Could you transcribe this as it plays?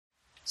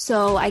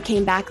So I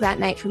came back that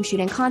night from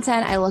shooting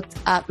content. I looked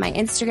up my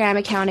Instagram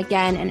account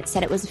again and it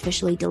said it was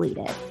officially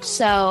deleted.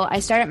 So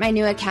I started my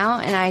new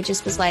account and I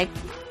just was like,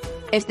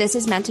 if this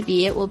is meant to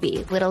be, it will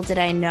be. Little did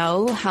I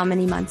know how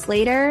many months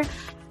later,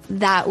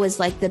 that was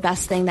like the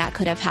best thing that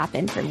could have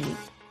happened for me.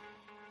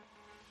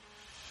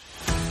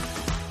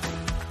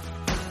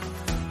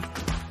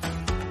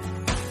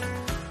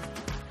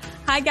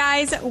 Hi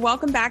guys,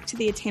 welcome back to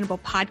the Attainable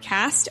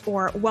Podcast,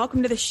 or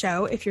welcome to the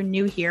show if you're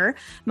new here.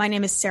 My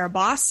name is Sarah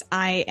Boss.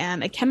 I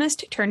am a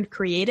chemist turned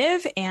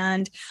creative,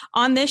 and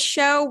on this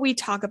show we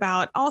talk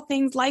about all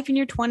things life in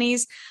your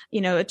 20s,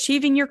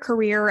 achieving your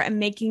career and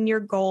making your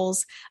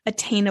goals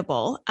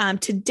attainable.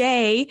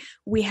 Today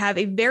we have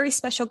a very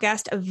special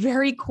guest, a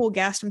very cool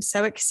guest. I'm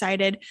so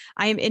excited.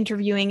 I am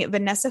interviewing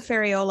Vanessa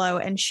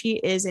Ferraiolo, and she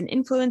is an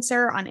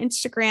influencer on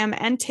Instagram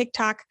and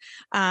TikTok.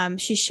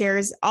 She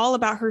shares all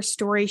about her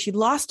story. She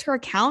lost her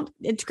account.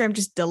 Instagram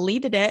just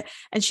deleted it,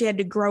 and she had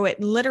to grow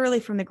it literally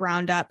from the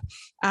ground up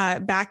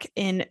back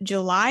in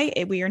July.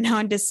 We are now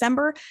in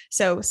December,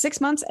 so 6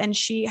 months, and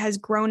she has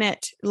grown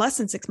it less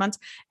than 6 months,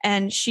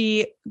 and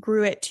she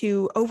grew it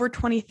to over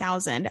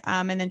 20,000.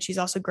 And then she's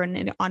also grown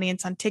an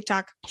audience on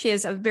TikTok. She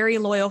has a very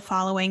loyal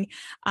following,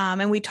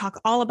 and we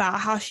talk all about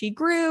how she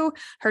grew,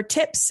 her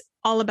tips,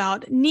 all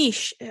about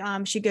niche.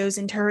 She goes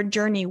into her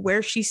journey,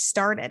 where she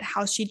started,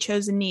 how she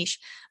chose a niche,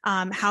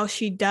 how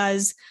she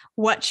does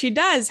what she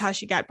does, how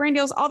she got brand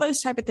deals, all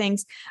those type of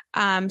things.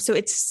 So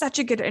it's such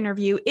a good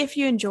interview. If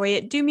you enjoy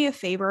it, do me a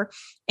favor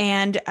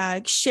and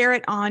share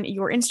it on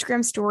your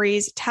Instagram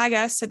stories, tag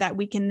us so that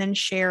we can then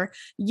share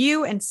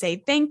you and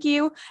say thank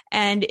you.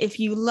 And if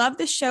you love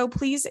the show,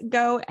 please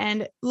go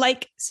and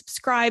like,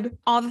 subscribe,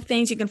 all the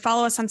things. You can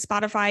follow us on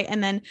Spotify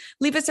and then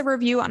leave us a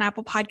review on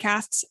Apple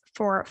Podcasts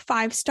for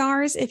 5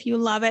 stars if you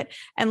love it,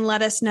 and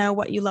let us know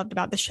what you loved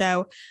about the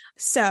show.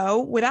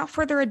 So without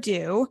further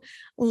ado,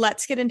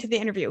 let's get into the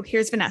interview.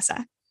 Here's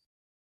Vanessa.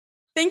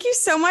 Thank you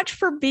so much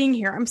for being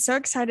here. I'm so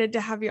excited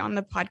to have you on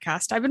the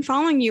podcast. I've been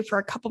following you for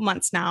a couple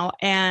months now,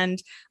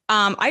 and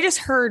I just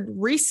heard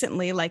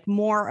recently like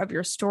more of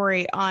your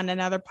story on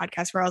another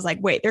podcast where I was like,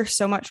 wait, there's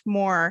so much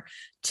more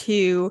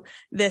to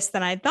this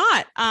than I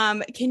thought.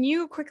 Can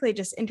you quickly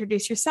just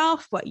introduce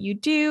yourself, what you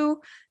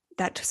do,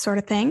 that sort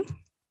of thing?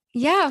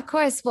 Yeah, of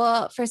course.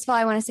 Well, first of all,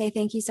 I want to say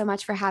thank you so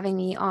much for having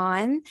me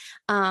on.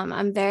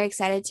 I'm very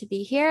excited to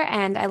be here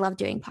and I love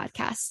doing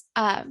podcasts.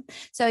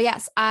 So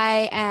yes,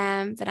 I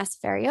am Vanessa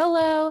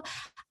Ferraiolo.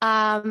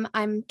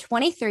 I'm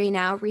 23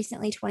 now,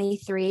 recently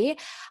 23.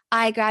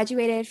 I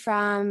graduated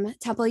from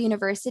Temple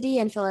University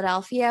in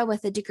Philadelphia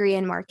with a degree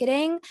in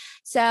marketing.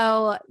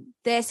 So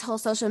this whole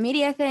social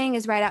media thing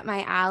is right up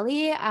my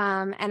alley.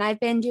 And I've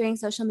been doing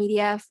social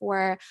media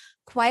for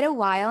quite a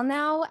while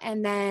now,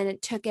 and then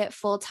took it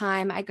full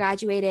time. I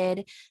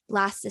graduated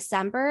last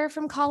December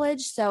from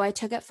college, so I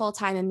took it full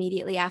time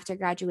immediately after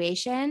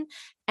graduation.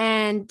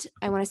 And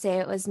I want to say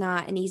it was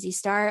not an easy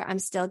start. I'm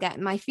still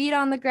getting my feet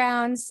on the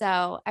ground.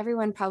 So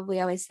everyone probably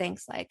always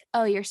thinks like,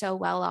 oh, you're so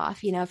well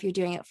off, if you're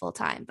doing it full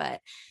time,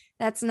 but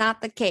that's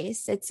not the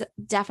case. It's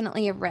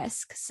definitely a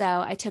risk. So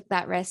I took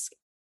that risk,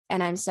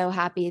 and I'm so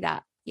happy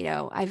that,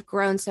 I've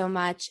grown so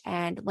much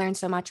and learned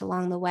so much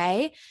along the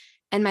way.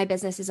 And my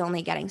business is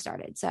only getting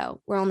started.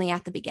 So we're only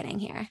at the beginning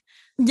here.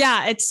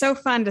 Yeah, it's so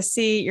fun to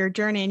see your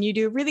journey, and you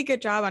do a really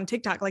good job on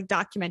TikTok, like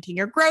documenting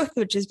your growth,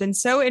 which has been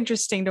so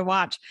interesting to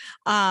watch.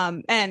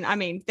 And I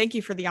mean, thank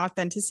you for the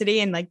authenticity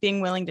and like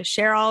being willing to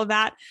share all of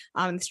that,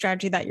 the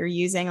strategy that you're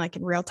using like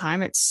in real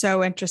time. It's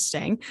so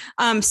interesting.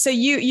 So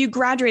you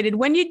graduated.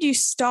 When did you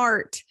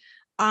start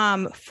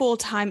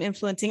full-time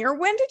influencing, or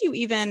when did you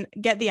even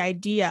get the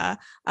idea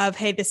of,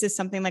 hey, this is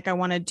something like I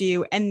want to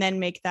do, and then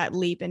make that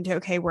leap into,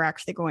 okay, we're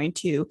actually going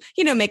to,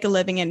 make a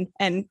living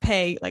and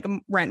pay like a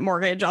rent,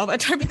 mortgage, all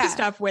that type of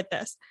stuff with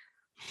this?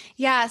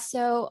 Yeah.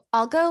 So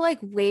I'll go like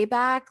way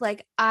back.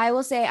 Like I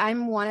will say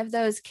I'm one of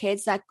those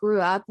kids that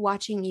grew up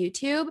watching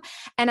YouTube,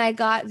 and I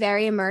got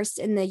very immersed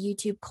in the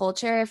YouTube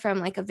culture from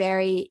like a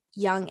very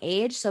young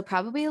age. So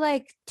probably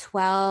like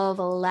 12,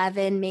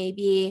 11,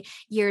 maybe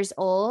years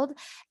old.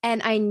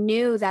 And I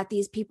knew that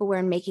these people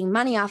were making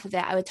money off of it.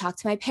 I would talk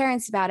to my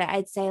parents about it.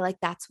 I'd say like,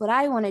 that's what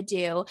I want to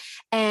do.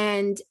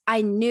 And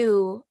I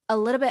knew a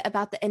little bit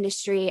about the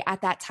industry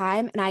at that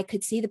time. And I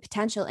could see the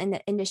potential in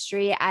the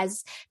industry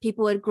as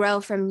people would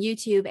grow from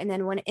YouTube. And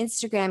then when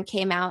Instagram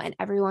came out and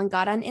everyone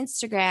got on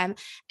Instagram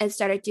and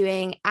started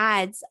doing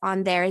ads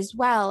on there as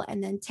well,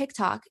 and then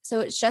TikTok.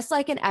 So it's just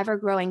like an ever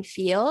growing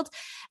field.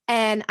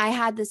 And I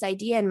had this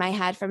idea in my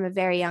head from a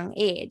very young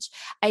age.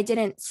 I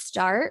didn't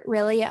start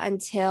really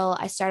until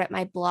I started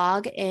my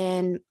blog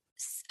in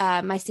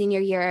my senior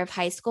year of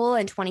high school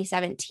in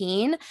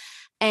 2017.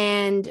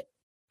 And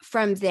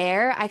from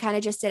there, I kind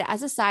of just did it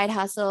as a side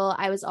hustle.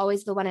 I was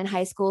always the one in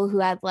high school who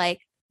had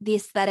like the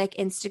aesthetic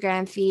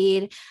Instagram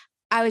feed.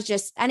 I was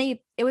just it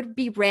would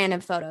be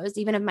random photos,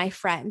 even of my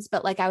friends,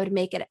 but like I would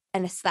make it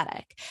an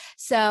aesthetic.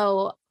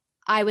 So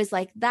I was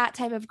like that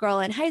type of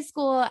girl in high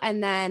school.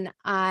 And then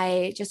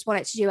I just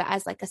wanted to do it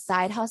as like a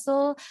side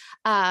hustle.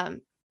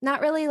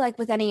 not really like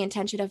with any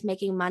intention of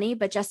making money,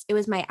 but just it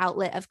was my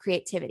outlet of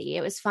creativity.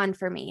 It was fun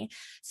for me.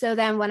 So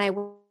then when I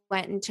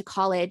went into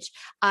college,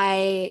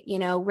 I,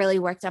 really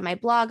worked on my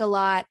blog a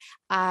lot.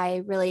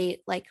 I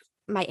really like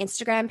my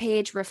Instagram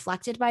page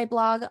reflected my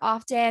blog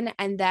often,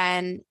 and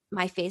then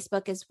my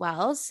Facebook as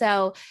well.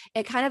 So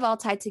it kind of all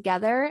tied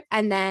together.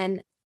 And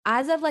then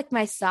as of like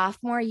my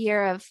sophomore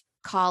year of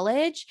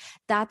college,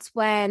 that's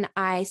when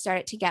I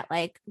started to get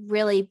like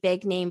really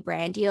big name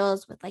brand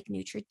deals with like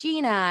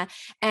Neutrogena.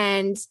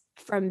 And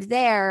from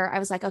there, I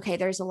was like, okay,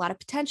 there's a lot of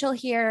potential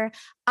here.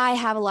 I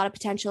have a lot of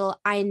potential.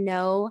 I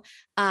know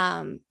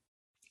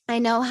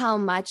how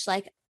much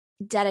like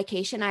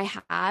dedication I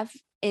have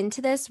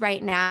into this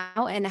right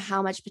now and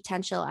how much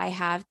potential I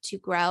have to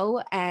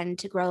grow and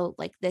to grow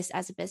like this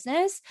as a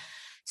business.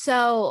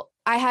 So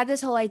I had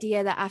this whole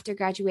idea that after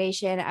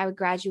graduation, I would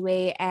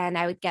graduate and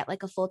I would get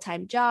like a full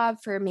time job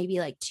for maybe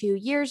like 2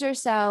 years or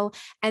so,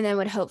 and then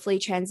would hopefully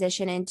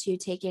transition into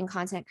taking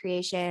content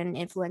creation,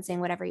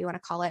 influencing, whatever you want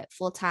to call it,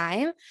 full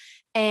time.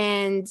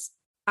 And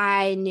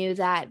I knew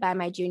that by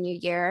my junior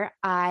year,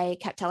 I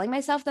kept telling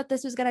myself that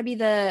this was going to be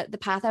the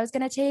path I was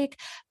going to take.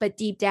 But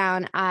deep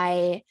down,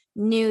 I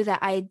knew that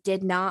I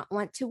did not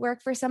want to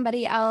work for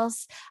somebody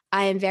else.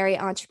 I am very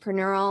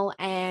entrepreneurial,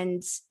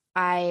 and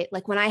I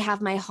like when I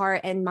have my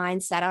heart and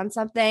mind set on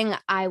something,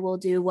 I will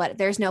do what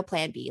there's no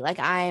plan B. Like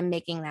I am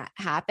making that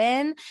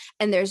happen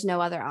and there's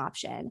no other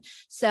option.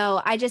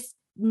 So I just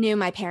knew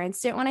my parents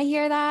didn't want to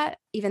hear that,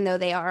 even though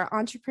they are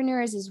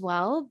entrepreneurs as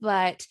well.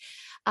 But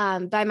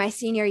by my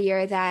senior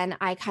year, then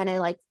I kind of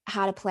like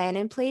had a plan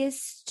in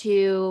place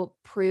to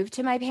prove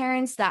to my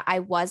parents that I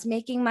was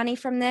making money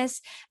from this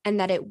and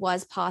that it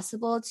was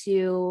possible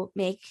to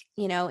make,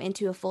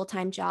 into a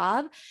full-time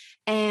job.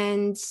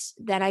 And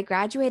then I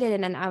graduated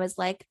and then I was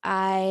like,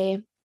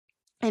 I'm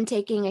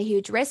taking a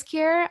huge risk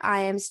here.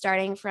 I am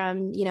starting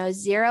from,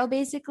 zero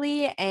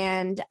basically,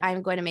 and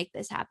I'm going to make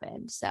this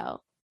happen. So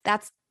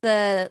that's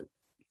a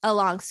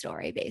long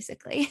story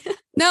basically.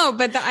 No,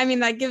 but I mean,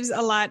 that gives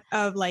a lot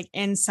of like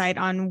insight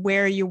on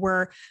where you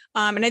were.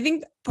 And I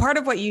think part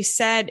of what you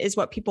said is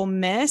what people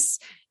miss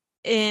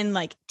in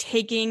like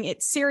taking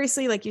it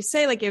seriously. Like you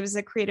say, like it was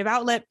a creative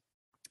outlet.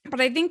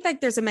 But I think like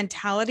there's a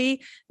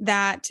mentality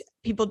that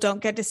people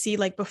don't get to see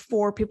like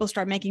before people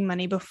start making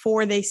money,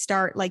 before they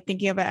start like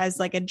thinking of it as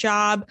like a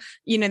job,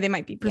 they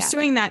might be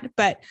pursuing that.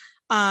 But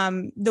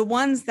the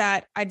ones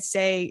that I'd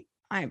say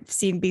I've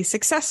seen be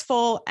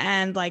successful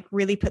and like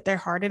really put their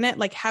heart in it,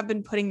 like have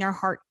been putting their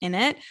heart in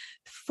it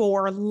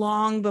for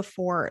long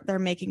before they're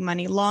making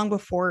money, long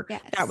before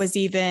that was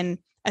even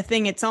a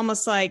thing. It's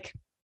almost like,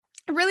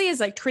 it really is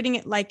like treating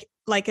it like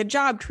a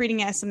job, treating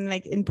it as something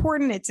like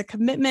important. It's a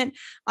commitment.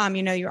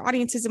 Your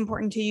audience is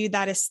important to you,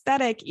 that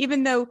aesthetic,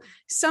 even though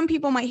some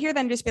people might hear that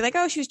and just be like,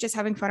 oh, she was just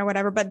having fun or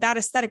whatever. But that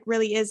aesthetic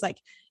really is like,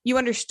 you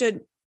understood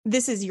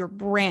this is your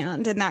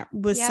brand. And that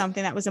was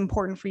something that was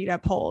important for you to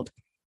uphold.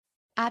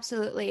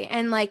 Absolutely.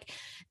 And like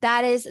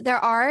there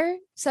are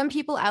some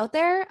people out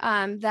there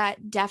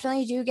that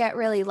definitely do get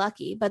really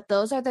lucky, but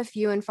those are the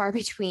few and far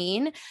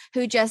between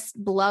who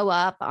just blow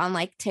up on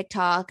like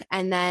TikTok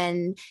and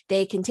then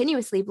they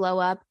continuously blow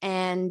up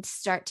and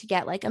start to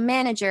get like a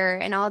manager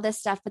and all this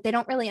stuff, but they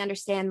don't really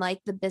understand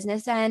like the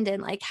business end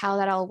and like how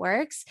that all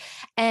works.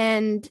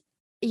 And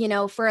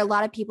for a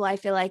lot of people, I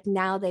feel like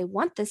now they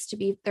want this to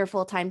be their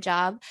full-time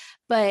job,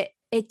 but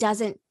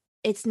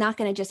it's not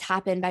going to just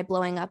happen by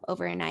blowing up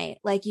overnight.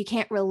 Like you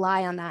can't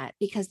rely on that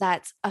because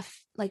that's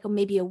like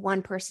maybe a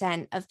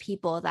 1% of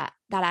people that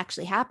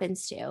actually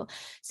happens to.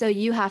 So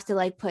you have to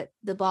like put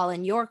the ball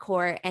in your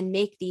court and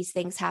make these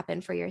things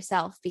happen for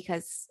yourself,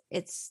 because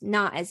it's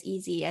not as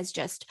easy as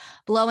just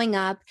blowing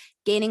up,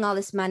 gaining all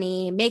this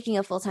money, making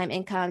a full-time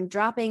income,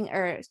 dropping,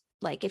 or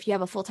like if you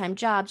have a full-time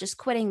job, just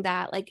quitting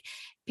that. Like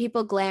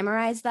people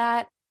glamorize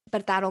that,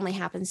 but that only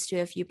happens to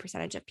a few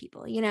percentage of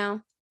people,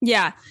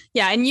 Yeah.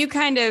 Yeah. And you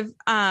kind of,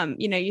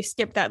 you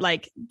skip that,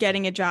 like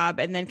getting a job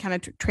and then kind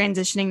of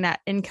transitioning that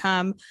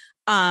income.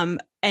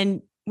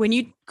 And when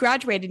you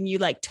graduated and you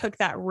like took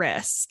that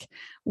risk,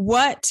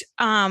 what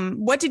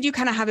did you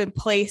kind of have in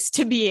place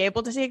to be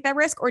able to take that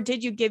risk? Or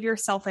did you give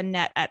yourself a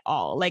net at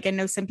all? Like I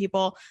know some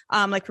people,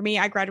 like for me,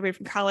 I graduated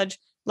from college,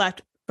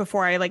 left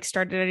before I like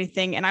started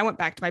anything. And I went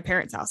back to my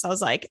parents' house. I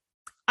was like,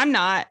 I'm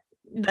not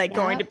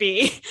going to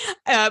be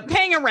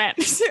paying a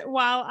rent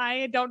while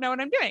I don't know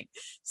what I'm doing.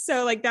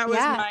 So like that was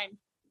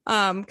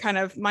my kind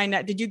of my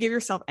net. Did you give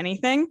yourself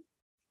anything?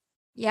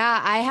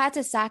 Yeah, I had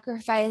to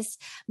sacrifice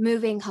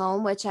moving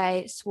home, which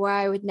I swore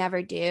I would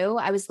never do.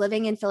 I was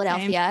living in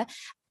Philadelphia. Same.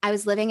 I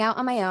was living out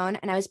on my own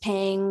and I was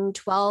paying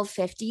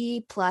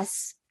 $12.50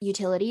 plus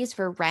utilities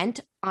for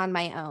rent on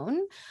my own.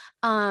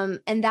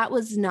 And that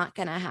was not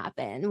going to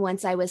happen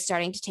once I was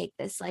starting to take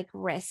this like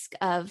risk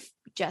of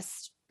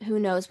just who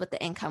knows what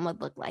the income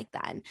would look like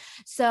then.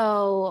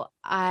 So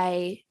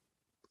I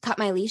cut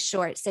my lease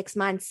short 6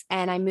 months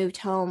and I moved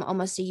home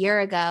almost a year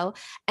ago.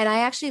 And I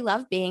actually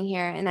love being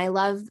here and I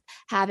love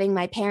having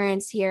my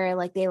parents here.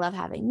 Like they love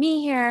having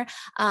me here.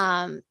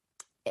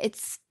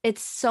 it's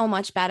so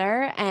much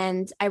better.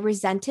 And I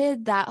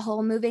resented that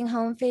whole moving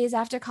home phase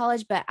after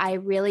college, but I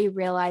really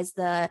realized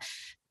the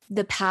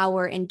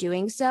power in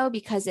doing so,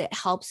 because it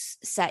helps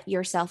set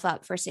yourself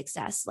up for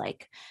success.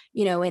 Like,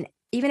 and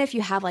even if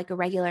you have like a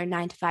regular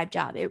 9 to 5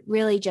 job, it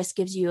really just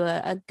gives you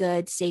a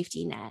good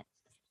safety net.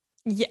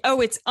 Yeah. Oh,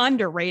 it's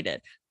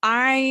underrated.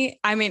 I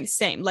mean,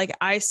 same. Like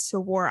I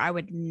swore I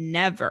would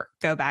never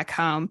go back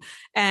home.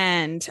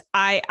 And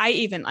I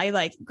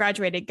like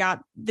graduated,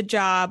 got the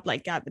job,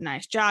 like got the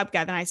nice job,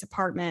 got the nice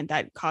apartment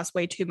that cost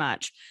way too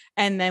much.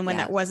 And then when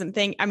Yeah. that wasn't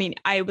thing, I mean,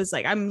 I was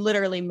like, I'm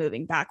literally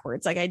moving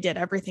backwards. Like I did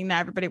everything that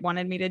everybody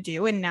wanted me to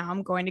do. And now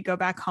I'm going to go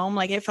back home.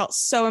 Like it felt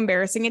so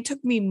embarrassing. It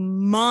took me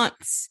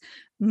months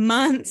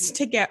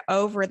to get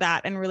over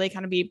that and really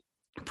kind of be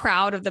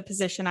proud of the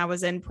position I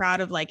was in,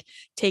 proud of like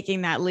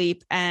taking that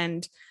leap.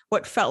 And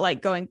what felt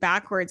like going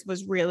backwards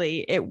was really,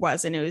 it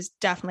was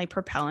definitely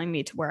propelling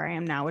me to where I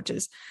am now, which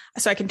is,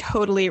 so I can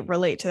totally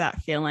relate to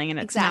that feeling. And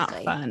it's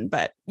Exactly. not fun,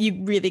 but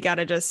you really got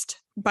to just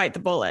bite the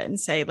bullet and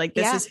say like,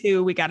 this is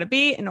who we got to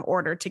be in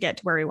order to get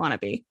to where we want to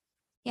be.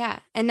 Yeah.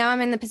 And now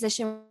I'm in the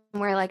position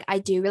where like I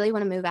do really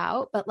want to move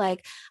out, but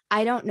like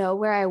I don't know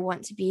where I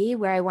want to be,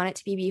 where I want it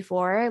to be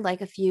before.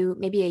 Like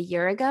maybe a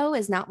year ago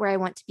is not where I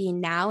want to be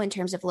now in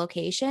terms of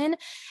location.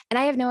 And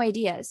I have no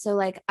idea. So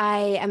like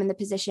I am in the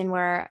position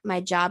where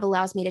my job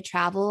allows me to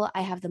travel.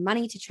 I have the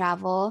money to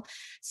travel.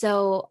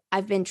 So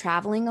I've been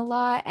traveling a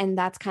lot, and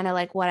that's kind of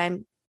like what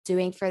I'm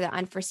doing for the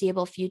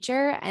unforeseeable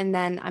future. And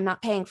then I'm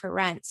not paying for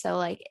rent. So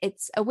like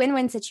it's a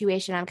win-win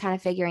situation. I'm kind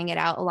of figuring it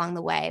out along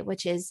the way,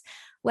 which is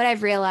what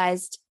I've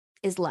realized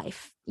is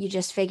life. You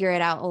just figure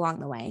it out along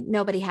the way.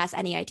 Nobody has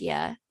any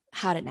idea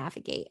how to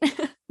navigate.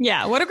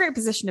 Yeah, what a great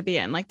position to be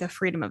in, like the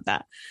freedom of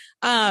that.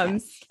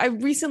 Yes. I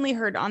recently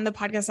heard on the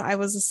podcast that I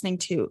was listening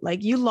to,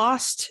 like you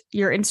lost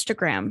your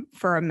Instagram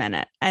for a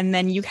minute and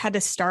then you had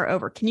to start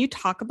over. Can you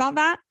talk about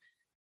that?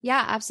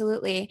 Yeah,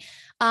 absolutely.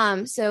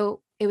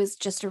 So it was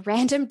just a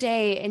random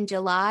day in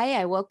July.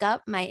 I woke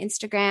up, my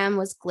Instagram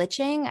was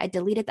glitching. I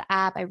deleted the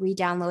app, I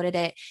re-downloaded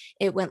it.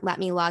 It wouldn't let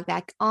me log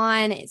back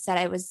on. It said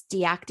I was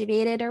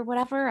deactivated or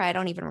whatever. I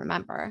don't even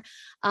remember.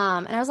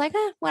 And I was like,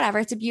 whatever.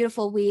 It's a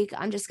beautiful week.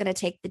 I'm just gonna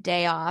take the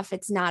day off.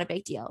 It's not a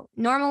big deal.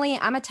 Normally,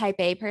 I'm a type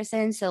A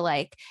person, so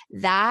like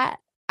that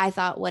I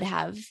thought would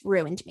have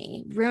ruined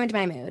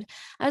my mood.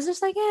 I was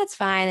just like, yeah, it's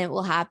fine. It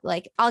will happen.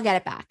 Like, I'll get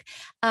it back.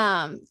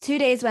 2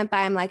 days went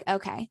by. I'm like,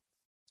 okay,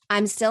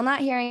 I'm still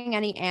not hearing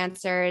any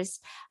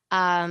answers.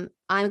 I'm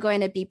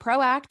going to be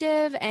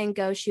proactive and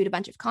go shoot a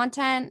bunch of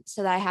content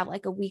so that I have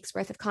like a week's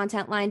worth of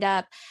content lined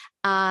up.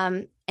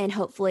 And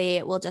hopefully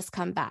it will just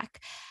come back.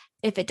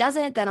 If it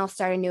doesn't, then I'll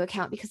start a new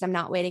account because I'm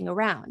not waiting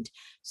around.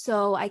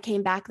 So I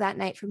came back that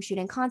night from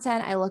shooting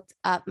content. I looked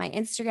up my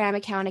Instagram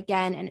account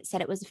again and it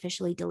said it was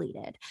officially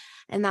deleted.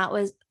 And that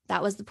was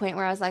the point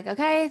where I was like,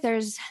 okay,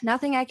 there's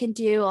nothing I can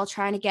do. I'll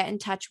try to get in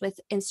touch with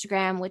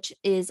Instagram, which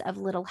is of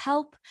little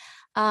help.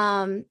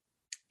 And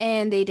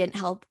they didn't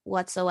help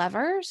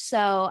whatsoever.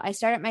 So I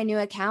started my new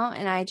account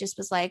and I just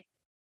was like,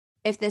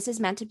 if this is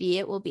meant to be,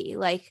 it will be.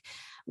 Like,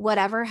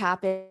 whatever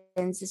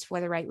happens is for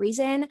the right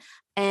reason.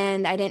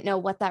 And I didn't know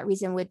what that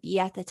reason would be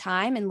at the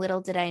time. And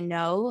little did I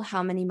know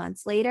how many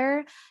months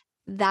later,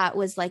 that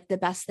was like the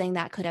best thing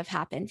that could have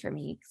happened for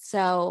me.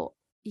 So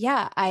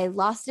yeah, I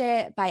lost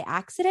it by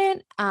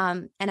accident.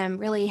 And I'm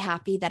really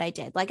happy that I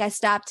did. Like I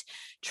stopped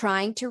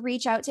trying to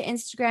reach out to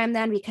Instagram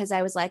then because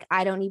I was like,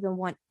 I don't even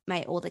want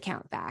my old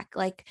account back.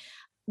 Like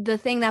the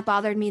thing that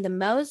bothered me the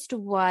most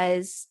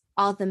was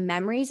all the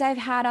memories I've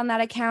had on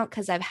that account,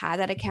 because I've had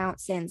that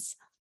account since,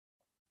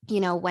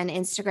 when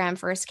Instagram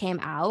first came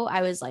out.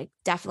 I was like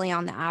definitely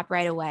on the app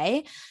right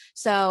away.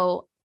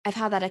 So I've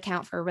had that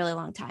account for a really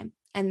long time,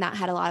 and that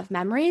had a lot of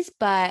memories,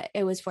 but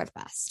it was for the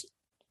best.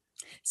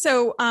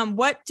 So,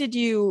 what did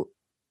you,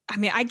 I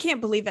mean, I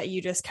can't believe that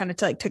you just kind of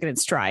took it in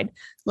stride.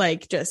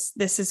 Like just,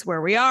 this is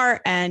where we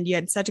are. And you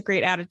had such a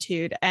great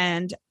attitude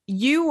and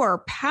you are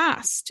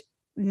past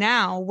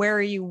now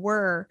where you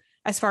were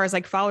as far as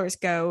like followers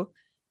go,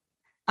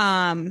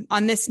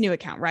 on this new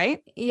account,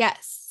 right?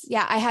 Yes.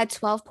 Yeah. I had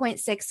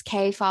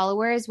 12.6K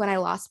followers when I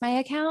lost my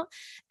account,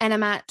 and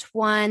I'm at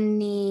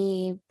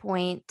 20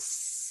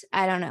 points.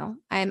 I don't know.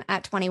 I'm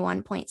at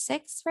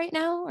 21.6 right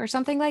now or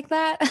something like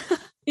that.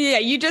 Yeah,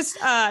 you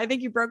just I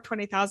think you broke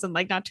 20,000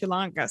 like not too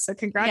long ago. So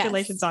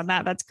congratulations Yes. on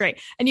that. That's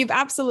great. And you've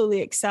absolutely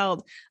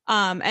excelled.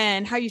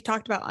 And how you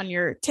talked about on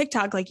your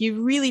TikTok, like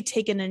you've really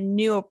taken a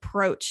new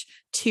approach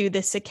to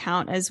this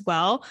account as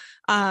well.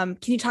 Can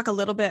you talk a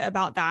little bit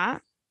about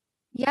that?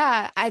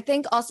 Yeah, I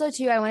think also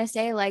too, I want to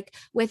say like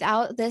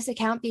without this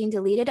account being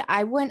deleted,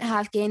 I wouldn't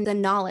have gained the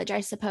knowledge,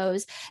 I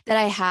suppose, that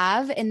I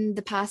have in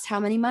the past how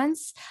many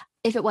months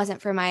if it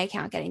wasn't for my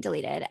account getting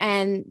deleted.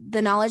 And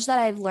the knowledge that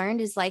I've learned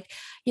is like,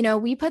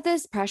 we put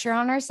this pressure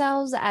on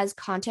ourselves as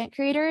content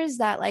creators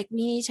that like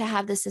we need to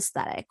have this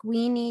aesthetic.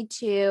 We need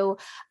to,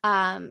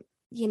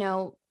 you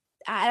know,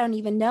 I don't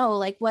even know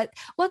like what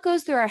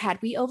goes through our head.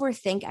 We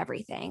overthink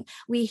everything.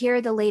 We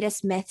hear the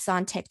latest myths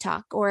on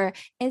TikTok, or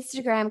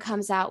Instagram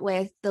comes out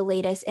with the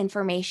latest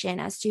information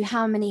as to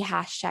how many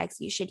hashtags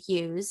you should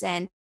use.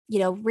 And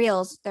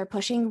reels, they're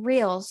pushing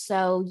reels,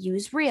 so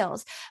use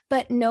reels.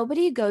 But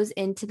nobody goes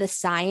into the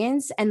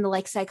science and the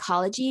like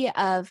psychology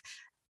of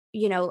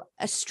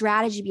a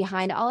strategy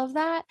behind all of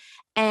that,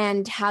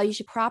 and how you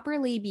should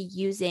properly be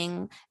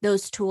using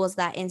those tools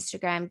that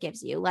Instagram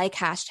gives you, like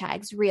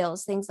hashtags,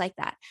 reels, things like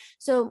that.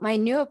 So my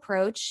new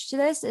approach to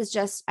this is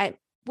just,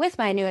 with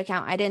my new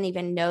account, I didn't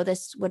even know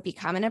this would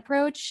become an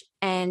approach,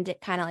 and it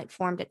kind of like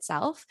formed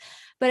itself.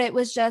 But it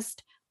was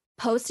just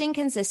posting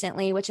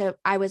consistently, which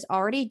I was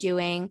already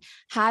doing,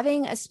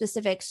 having a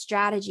specific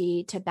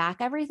strategy to back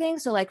everything.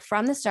 So like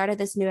from the start of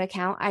this new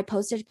account, I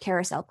posted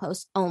carousel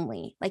posts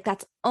only. Like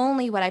that's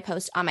only what I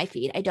post on my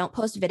feed. I don't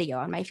post video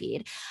on my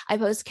feed. I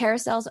post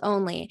carousels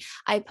only.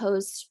 I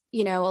post,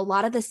 a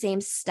lot of the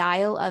same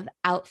style of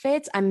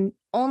outfits. I'm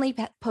only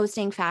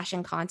posting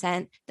fashion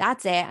content.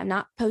 That's it. I'm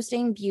not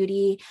posting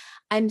beauty.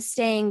 I'm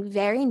staying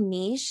very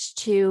niche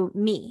to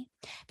me,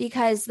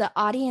 because the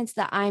audience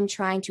that I'm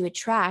trying to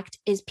attract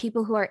is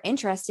people who are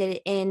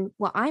interested in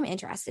what I'm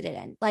interested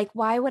in. Like,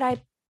 why would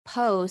I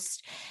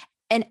post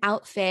an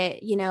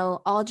outfit,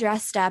 all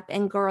dressed up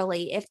and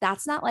girly, if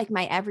that's not like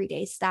my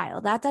everyday style?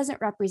 That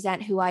doesn't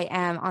represent who I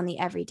am on the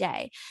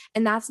everyday.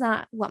 And that's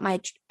not what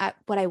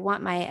what I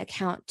want my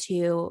account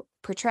to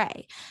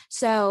portray.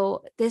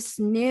 So this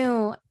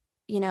new,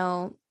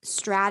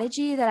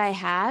 strategy that I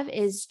have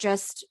is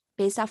just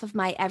based off of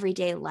my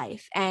everyday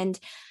life, and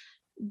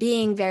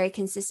being very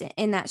consistent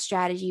in that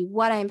strategy,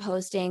 what I'm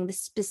posting, the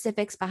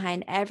specifics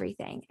behind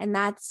everything. And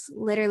that's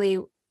literally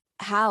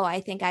how I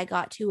think I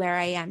got to where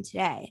I am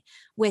today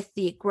with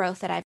the growth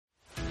that I've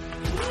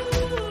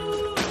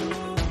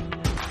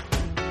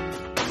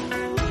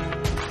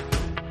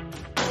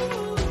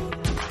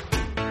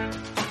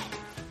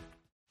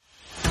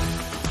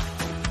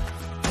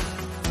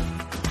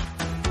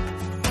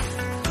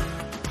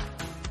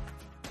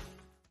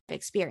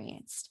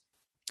experienced.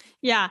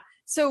 Yeah.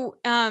 So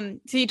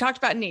you talked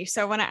about niche.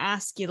 So I want to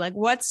ask you, like,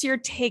 what's your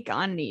take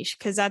on niche?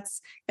 Because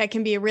that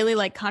can be a really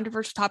like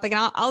controversial topic.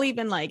 And I'll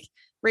even like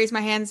raise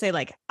my hand and say,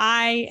 like,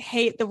 I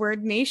hate the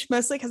word niche,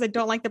 mostly because I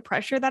don't like the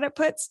pressure that it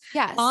puts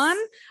on.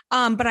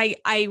 But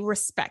I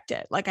respect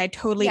it. Like, I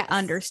totally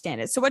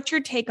understand it. So what's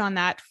your take on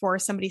that for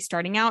somebody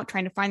starting out,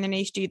 trying to find their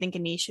niche? Do you think a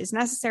niche is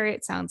necessary?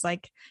 It sounds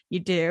like you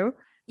do.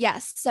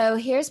 Yes. So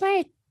here's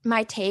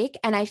my take.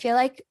 And I feel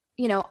like,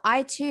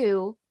 I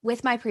too,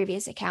 with my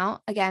previous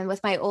account, again,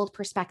 with my old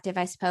perspective,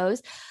 I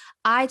suppose,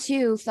 I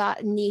too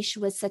thought niche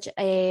was such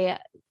a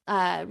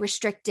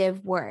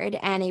restrictive word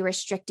and a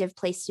restrictive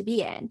place to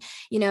be in.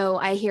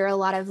 I hear a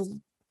lot of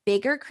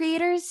bigger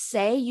creators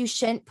say you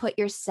shouldn't put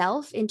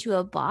yourself into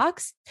a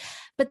box,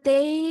 but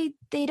they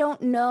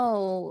don't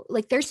know,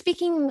 like, they're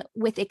speaking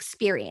with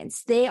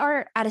experience. They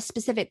are at a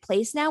specific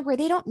place now where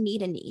they don't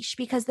need a niche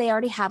because they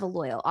already have a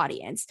loyal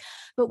audience.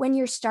 But when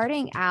you're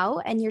starting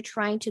out and you're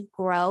trying to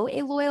grow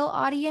a loyal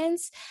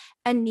audience,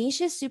 a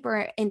niche is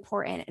super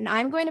important. And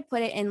I'm going to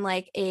put it in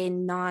like a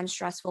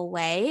non-stressful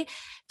way.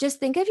 Just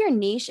think of your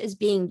niche as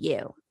being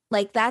you.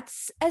 Like,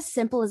 that's as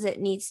simple as it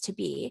needs to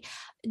be.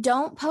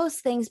 Don't post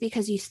things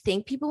because you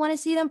think people want to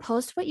see them.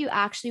 Post what you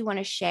actually want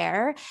to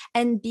share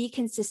and be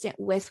consistent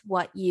with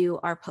what you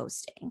are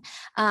posting.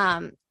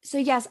 So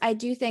yes, I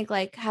do think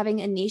like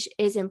having a niche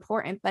is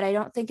important, but I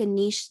don't think a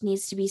niche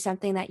needs to be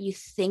something that you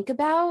think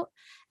about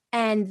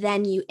and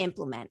then you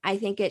implement. I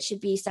think it should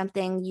be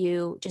something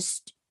you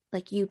just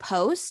like you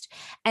post,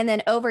 and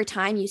then over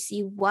time you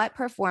see what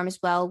performs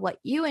well, what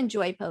you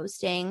enjoy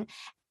posting.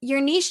 Your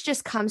niche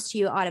just comes to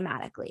you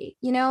automatically.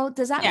 Does that make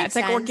sense? Yeah, it's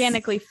like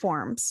organically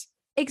forms.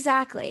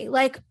 Exactly.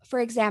 Like, for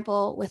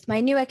example, with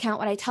my new account,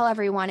 what I tell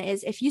everyone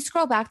is if you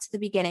scroll back to the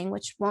beginning,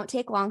 which won't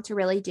take long to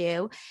really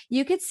do,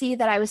 you could see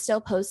that I was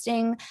still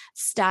posting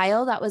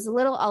style that was a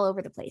little all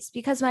over the place,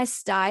 because my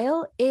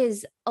style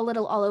is a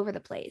little all over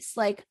the place.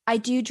 Like, I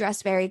do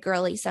dress very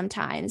girly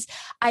sometimes.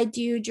 I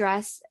do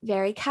dress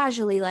very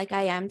casually like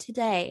I am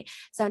today.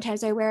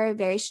 Sometimes I wear a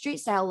very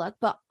street style look,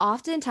 but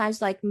oftentimes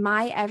like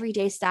my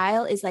everyday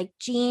style is like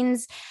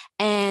jeans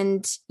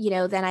and,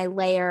 then I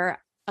layer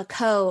a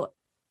coat,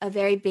 a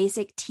very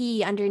basic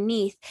tee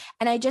underneath.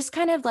 And I just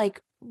kind of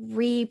like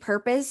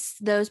repurpose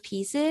those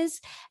pieces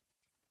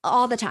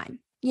all the time.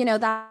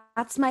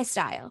 That's my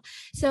style.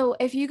 So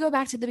if you go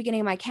back to the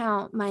beginning of my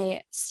account,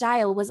 my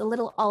style was a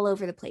little all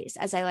over the place,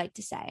 as I like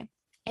to say.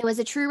 It was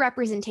a true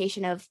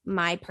representation of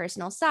my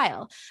personal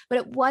style, but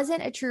it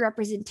wasn't a true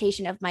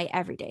representation of my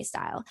everyday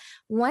style.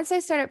 Once I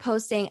started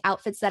posting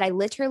outfits that I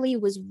literally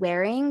was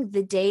wearing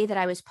the day that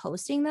I was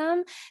posting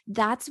them,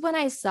 that's when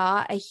I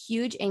saw a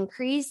huge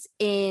increase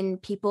in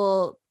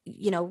people,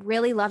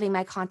 really loving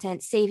my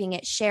content, saving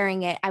it,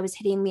 sharing it. I was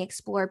hitting the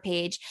explore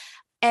page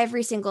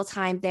every single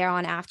time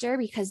thereon after,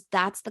 because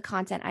that's the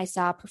content I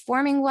saw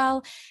performing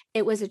well.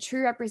 It was a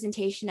true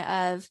representation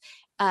of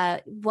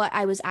what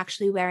I was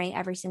actually wearing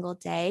every single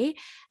day.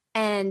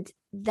 And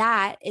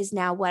that is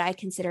now what I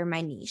consider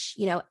my niche,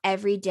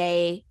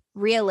 everyday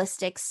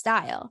realistic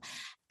style.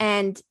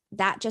 And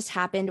that just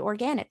happened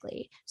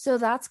organically. So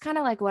that's kind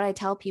of like what I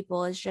tell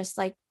people is just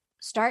like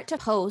start to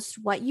post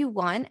what you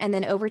want and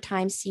then over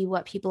time see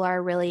what people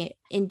are really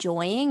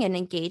enjoying and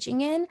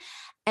engaging in.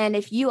 And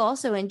if you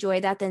also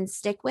enjoy that, then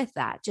stick with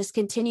that. Just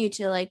continue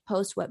to like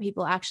post what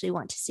people actually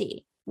want to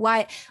see.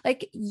 Why,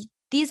 like,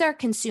 these are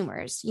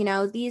consumers,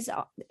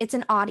 it's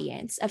an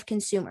audience of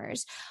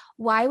consumers.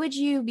 Why would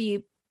you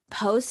be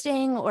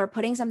posting or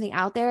putting something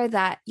out there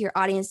that your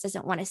audience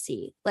doesn't want to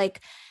see?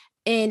 Like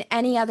in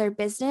any other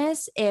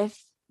business,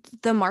 if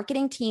the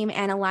marketing team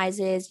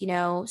analyzes,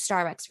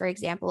 Starbucks, for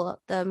example,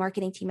 the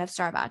marketing team of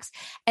Starbucks,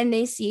 and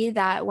they see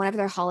that one of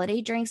their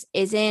holiday drinks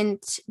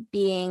isn't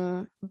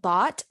being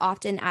bought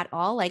often at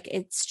all, like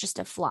it's just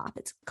a flop,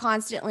 it's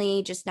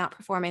constantly just not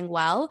performing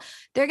well,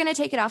 they're going to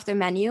take it off their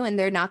menu and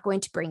they're not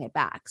going to bring it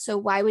back. So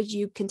why would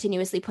you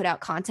continuously put out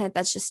content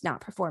that's just not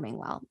performing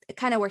well? It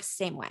kind of works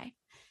the same way.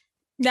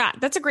 Yeah,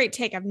 that's a great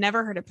take. I've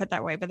never heard it put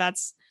that way, but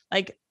that's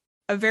like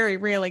a very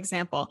real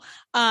example.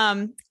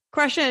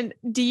 Question,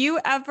 do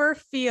you ever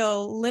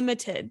feel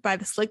limited by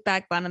the slick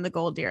back bun and the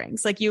gold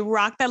earrings? Like you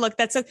rock that look.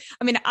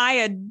 I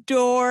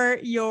adore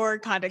your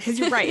content because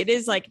you're right. It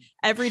is like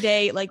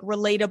everyday, like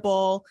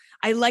relatable.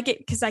 I like it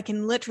because I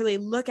can literally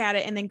look at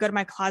it and then go to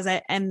my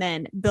closet and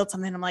then build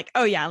something. I'm like,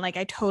 oh yeah, like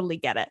I totally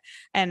get it.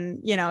 And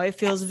it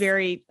feels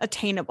very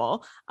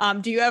attainable.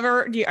 Do you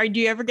ever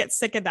get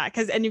sick of that?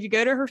 And if you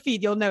go to her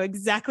feed, you'll know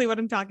exactly what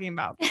I'm talking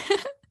about.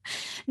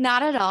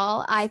 Not at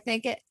all. I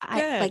think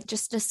I like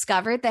just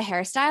discovered the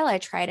hairstyle. I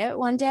tried it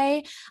one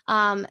day.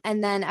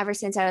 And then ever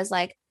since I was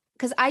like,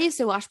 because I used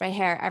to wash my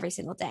hair every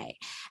single day.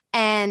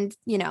 And,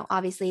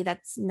 obviously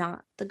that's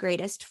not the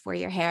greatest for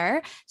your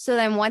hair. So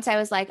then once I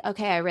was like,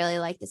 okay, I really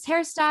like this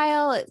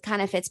hairstyle. It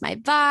kind of fits my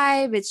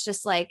vibe. It's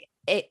just like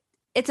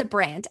it's a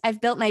brand.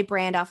 I've built my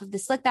brand off of the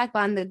slick back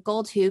bun, the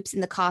gold hoops,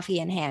 and the coffee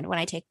in hand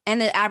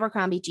and the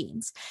Abercrombie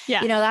jeans.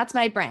 Yeah. That's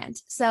my brand.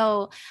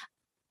 So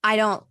I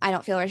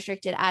don't feel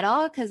restricted at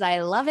all because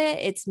I love it.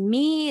 It's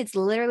me. It's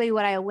literally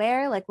what I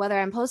wear. Like whether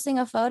I'm posting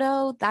a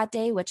photo that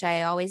day, which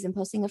I always am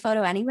posting a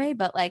photo anyway,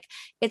 but like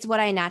it's what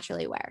I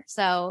naturally wear.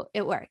 So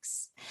it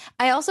works.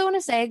 I also want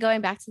to say,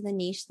 going back to the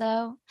niche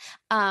though,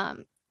 I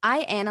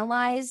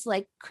analyze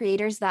like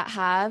creators that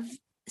have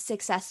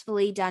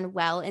successfully done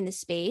well in the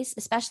space,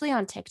 especially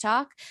on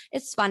TikTok.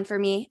 It's fun for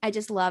me. I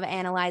just love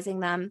analyzing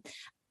them.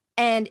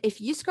 And if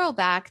you scroll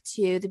back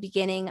to the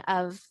beginning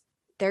of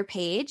their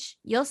page,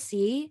 you'll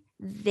see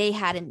they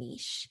had a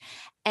niche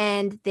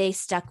and they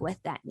stuck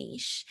with that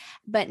niche.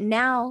 But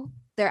now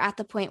they're at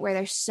the point where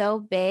they're so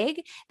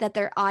big that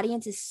their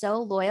audience is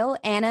so loyal.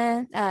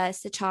 Anna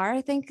Sichar,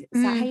 I think,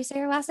 is that how you say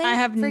her last name? I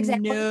have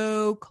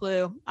no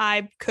clue.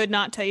 I could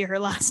not tell you her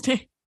last name.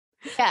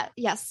 Yeah,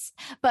 yes.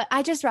 But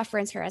I just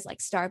reference her as like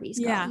Starbucks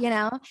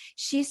girl,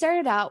 She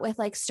started out with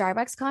like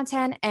Starbucks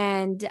content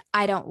and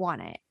I don't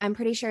want it. I'm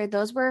pretty sure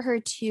those were her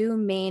two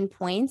main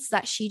points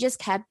that she just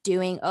kept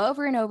doing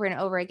over and over and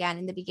over again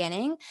in the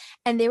beginning.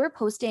 And they were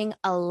posting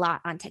a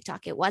lot on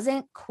TikTok. It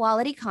wasn't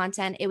quality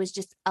content. It was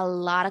just a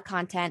lot of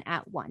content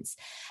at once.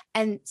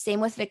 And same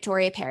with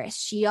Victoria Paris.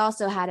 She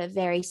also had a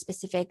very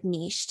specific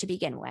niche to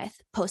begin with,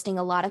 posting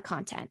a lot of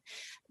content,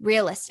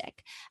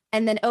 realistic.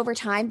 And then over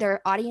time,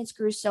 their audience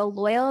grew so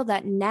loyal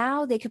that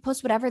now they could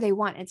post whatever they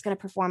want. And it's going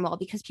to perform well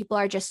because people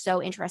are just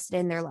so interested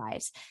in their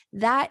lives.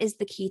 That is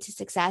the key to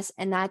success.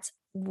 And that's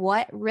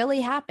what really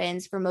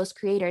happens for most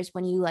creators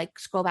when you like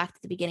scroll back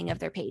to the beginning of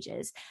their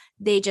pages.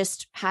 They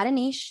just had a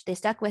niche, they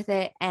stuck with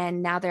it,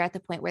 and now they're at the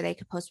point where they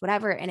could post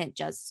whatever and it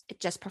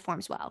just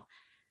performs well.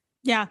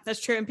 Yeah,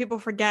 that's true. And people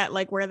forget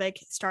like where they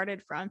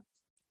started from.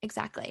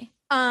 Exactly.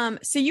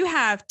 So you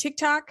have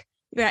TikTok,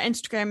 you got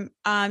Instagram.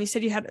 You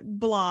said you had a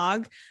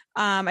blog.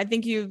 I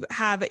think you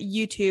have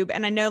YouTube,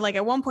 and I know like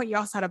at one point you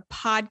also had a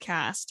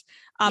podcast.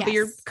 Yes. But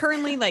you're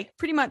currently like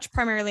pretty much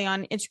primarily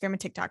on Instagram and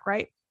TikTok,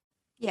 right?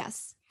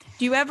 Yes.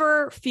 Do you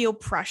ever feel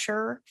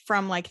pressure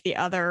from like the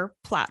other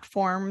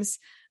platforms?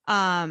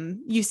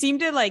 You seem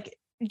to like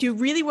do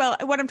really well.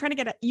 What I'm trying to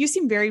get at, you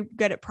seem very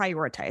good at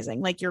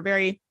prioritizing. Like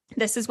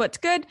this is what's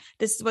good.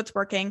 This is what's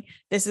working.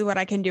 This is what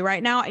I can do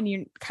right now. And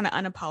you're kind of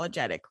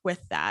unapologetic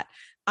with that.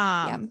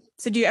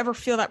 So do you ever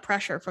feel that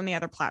pressure from the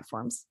other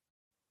platforms?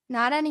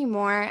 Not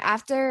anymore.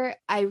 After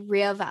I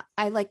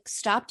like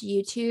stopped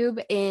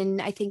YouTube in,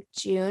 I think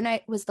June,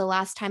 was the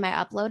last time I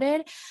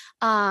uploaded.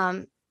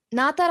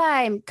 Not that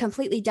I'm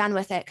completely done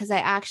with it, because I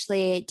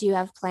actually do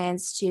have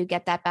plans to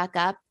get that back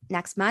up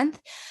next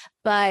month,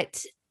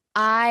 but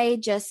I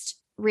just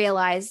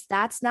realized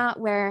that's not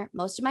where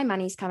most of my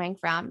money's coming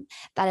from.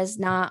 That is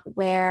not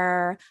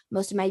where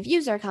most of my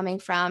views are coming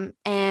from.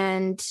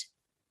 And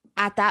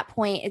at that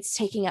point, it's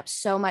taking up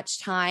so much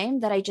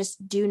time that I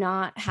just do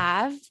not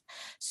have.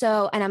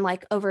 So, and I'm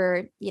like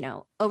over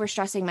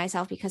stressing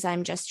myself because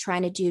I'm just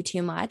trying to do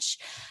too much.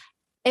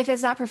 if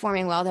it's not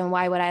performing well, then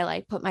why would I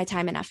like put my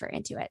time and effort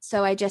into it?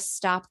 So I just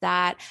stopped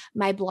that.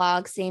 My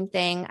blog, same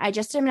thing. I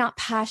just am not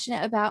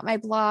passionate about my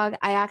blog.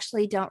 I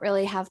actually don't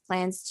really have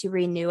plans to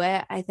renew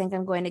it. I think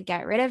I'm going to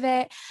get rid of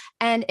it.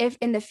 And if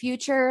in the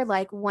future,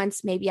 like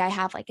once maybe I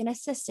have like an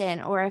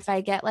assistant or if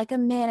I get like a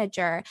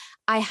manager,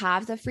 I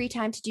have the free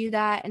time to do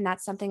that and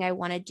that's something I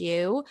want to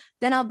do,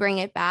 then I'll bring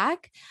it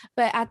back.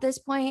 But at this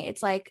point,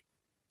 it's like,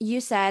 you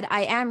said,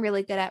 I am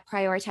really good at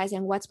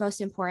prioritizing what's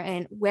most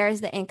important, where's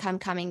the income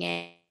coming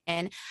in,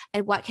 and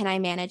what can I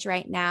manage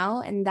right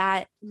now. And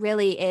that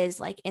really is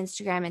like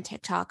Instagram and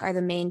TikTok are the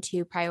main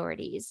two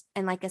priorities.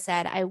 And like I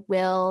said, I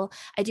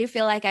do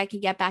feel like I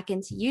could get back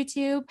into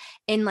YouTube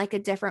in like a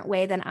different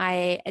way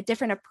a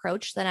different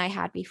approach than I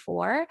had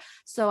before.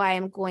 So I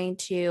am going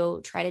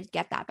to try to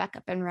get that back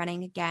up and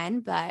running again.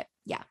 But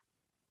yeah.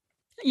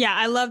 Yeah,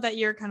 I love that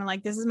you're kind of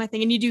like, this is my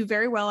thing, and you do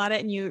very well at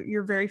it, and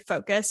you're very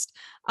focused.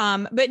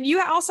 But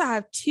you also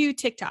have two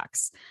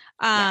TikToks.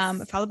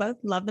 Yes. Follow both,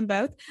 love them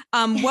both.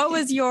 What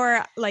was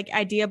your like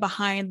idea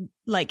behind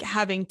like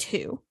having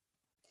two?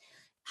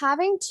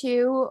 Having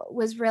two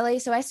was really,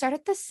 so I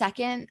started the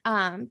second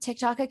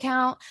TikTok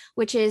account,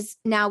 which is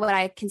now what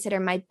I consider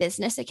my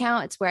business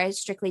account. It's where I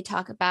strictly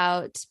talk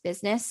about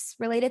business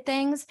related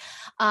things.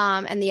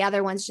 And the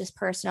other one's just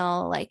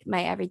personal, like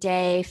my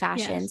everyday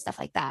fashion, Yes. stuff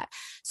like that.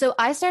 So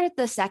I started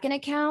the second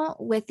account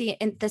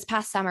this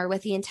past summer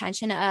with the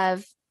intention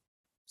of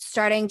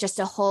starting just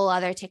a whole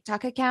other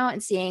TikTok account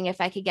and seeing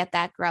if I could get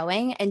that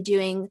growing and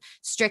doing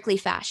strictly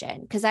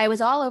fashion because I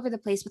was all over the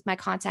place with my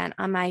content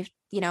on my,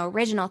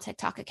 original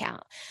TikTok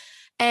account.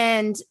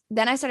 And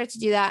then I started to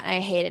do that and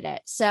I hated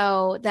it.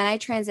 So then I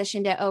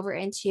transitioned it over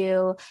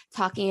into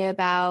talking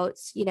about,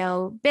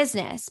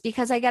 business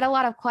because I get a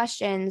lot of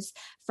questions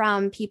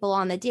from people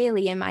on the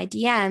daily in my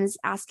DMs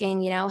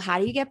asking, how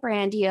do you get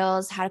brand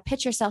deals, how to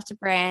pitch yourself to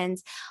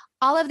brands,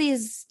 all of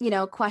these,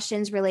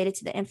 questions related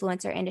to the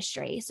influencer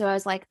industry. So I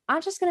was like,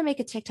 I'm just going to make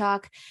a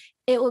TikTok.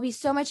 It will be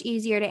so much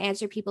easier to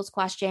answer people's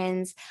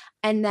questions.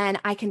 And then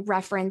I can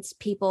reference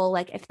people,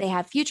 like if they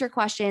have future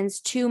questions,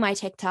 to my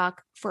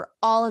TikTok for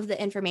all of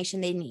the information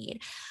they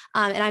need.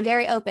 And I'm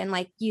very open,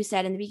 like you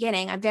said in the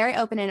beginning, I'm very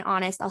open and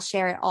honest. I'll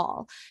share it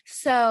all.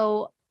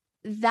 So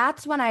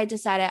that's when I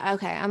decided,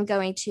 okay, I'm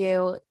going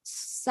to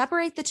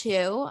separate the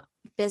two,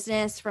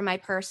 business from my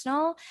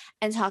personal,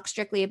 and talk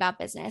strictly about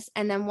business.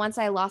 And then once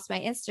I lost my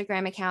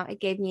Instagram account,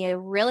 it gave me a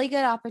really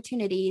good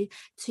opportunity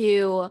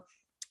to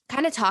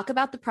kind of talk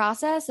about the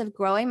process of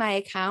growing my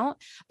account,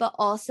 but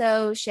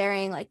also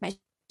sharing like my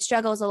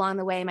struggles along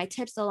the way, my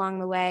tips along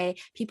the way.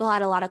 People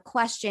had a lot of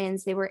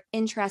questions, they were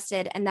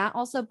interested, and that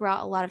also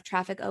brought a lot of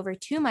traffic over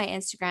to my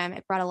Instagram.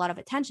 It brought a lot of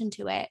attention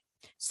to it.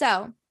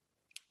 So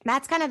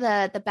that's kind of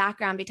the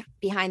background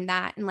behind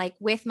that. And like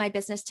with my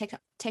business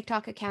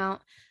TikTok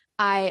account,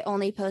 I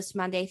only post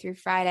Monday through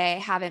Friday. I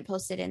haven't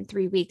posted in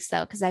 3 weeks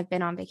though, because I've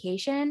been on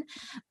vacation.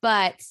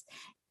 But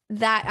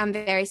that I'm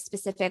very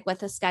specific with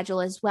the schedule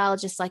as well,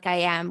 just like I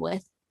am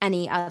with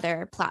any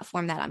other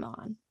platform that I'm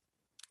on.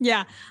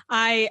 Yeah.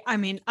 I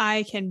mean,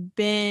 I can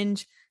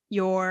binge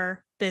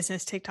your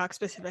business TikTok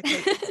specifically.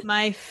 It's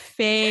my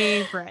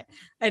favorite.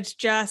 It's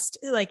just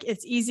like,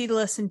 it's easy to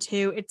listen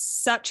to. It's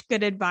such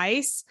good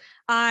advice.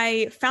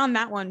 I found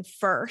that one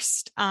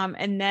first.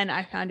 And then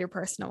I found your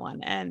personal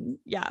one, and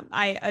yeah,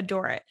 I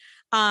adore it.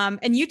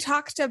 And you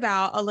talked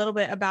about a little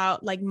bit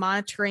about like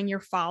monitoring your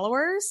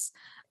followers.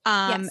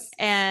 Yes.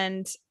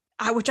 And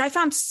which I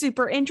found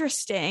super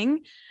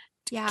interesting.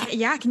 Yeah.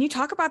 Yeah. Can you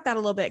talk about that a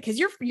little bit? Cause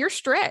you're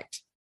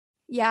strict.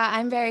 Yeah,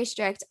 I'm very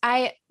strict.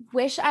 I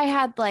wish I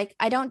had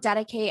I don't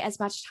dedicate as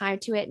much time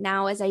to it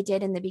now as I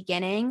did in the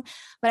beginning,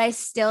 but I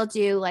still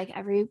do like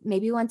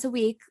maybe once a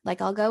week,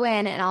 like I'll go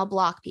in and I'll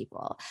block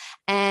people.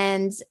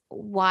 And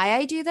why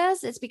I do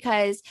this is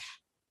because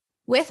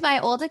with my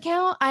old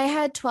account, I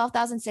had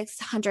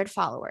 12,600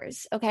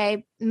 followers.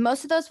 Okay.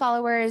 Most of those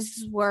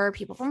followers were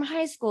people from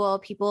high school,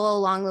 people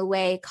along the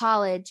way,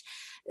 college,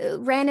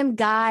 random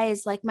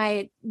guys. Like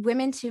my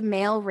women to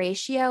male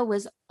ratio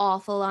was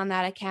awful on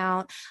that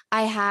account.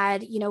 I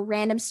had,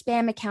 random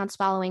spam accounts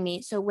following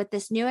me. So with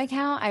this new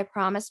account, I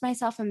promised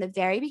myself from the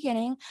very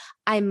beginning,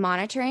 I'm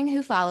monitoring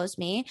who follows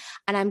me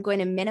and I'm going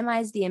to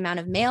minimize the amount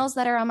of males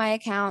that are on my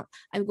account.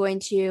 I'm going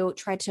to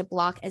try to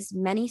block as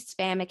many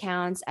spam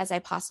accounts as I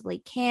possibly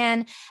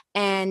can.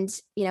 And,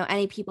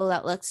 any people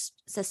that looks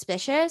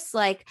suspicious,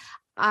 like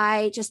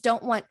I just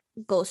don't want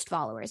ghost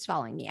followers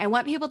following me. I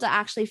want people to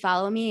actually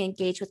follow me,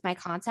 engage with my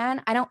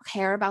content. I don't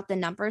care about the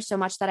numbers so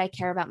much that I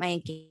care about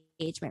my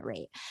engagement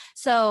rate.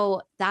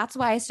 So that's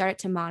why I started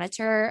to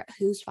monitor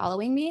who's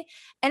following me.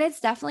 And it's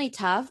definitely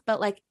tough, but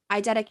like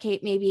I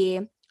dedicate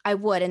I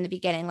would in the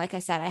beginning. Like I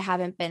said, I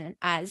haven't been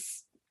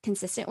as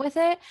consistent with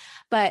it,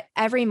 but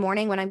every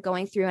morning when I'm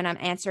going through and I'm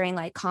answering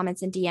like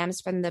comments and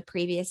DMs from the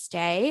previous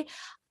day,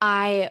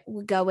 I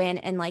would go in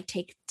and like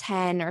take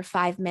 10 or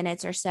 5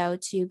 minutes or so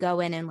to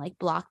go in and like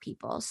block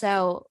people.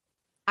 So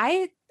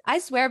I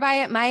swear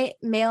by it. My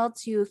male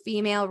to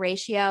female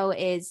ratio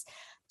is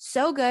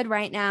so good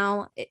right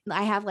now.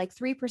 I have like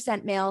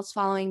 3% males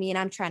following me and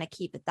I'm trying to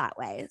keep it that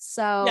way. Yeah.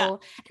 So,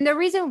 and the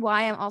reason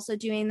why I'm also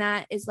doing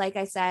that is, like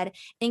I said,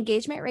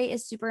 engagement rate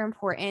is super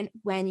important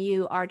when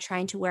you are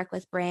trying to work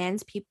with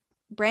brands.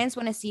 Brands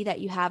want to see that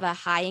you have a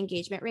high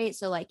engagement rate.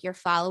 So like your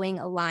following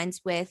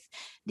aligns with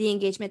the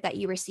engagement that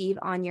you receive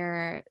on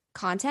your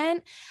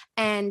content.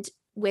 And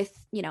with,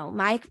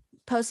 my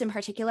posts in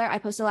particular, I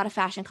post a lot of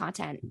fashion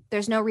content.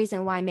 There's no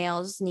reason why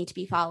males need to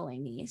be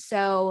following me.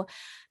 So,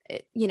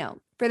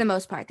 for the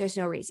most part, there's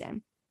no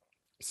reason.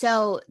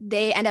 So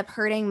they end up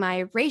hurting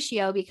my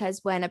ratio, because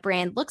when a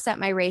brand looks at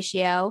my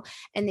ratio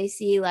and they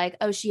see like,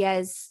 oh, she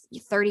has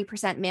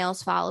 30%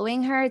 males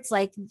following her, it's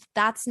like,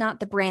 that's not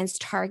the brand's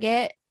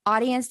target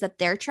audience that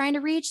they're trying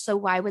to reach. So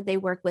why would they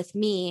work with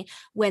me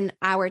when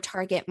our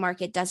target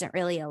market doesn't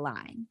really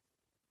align?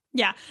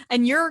 Yeah.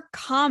 And your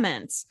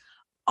comments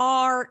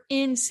are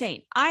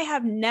insane. I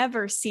have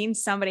never seen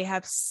somebody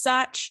have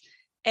such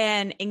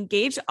an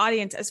engaged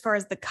audience as far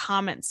as the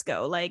comments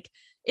go. Like,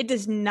 it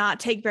does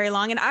not take very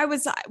long. And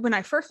when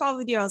I first saw the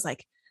video, I was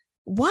like,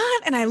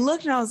 what? And I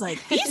looked and I was like,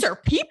 these are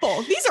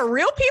people. These are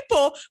real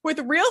people with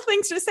real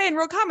things to say and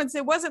real comments.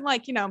 It wasn't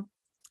like,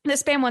 the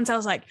spam ones. I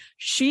was like,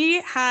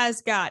 she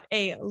has got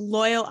a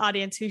loyal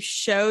audience who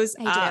shows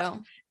up.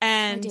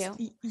 And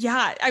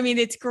yeah, I mean,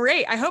 it's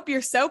great. I hope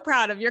you're so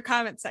proud of your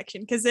comment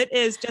section, because it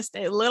is just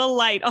a little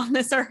light on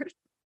this earth.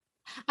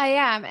 I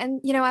am. And,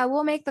 I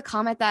will make the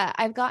comment that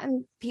I've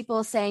gotten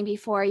people saying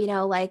before,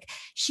 like,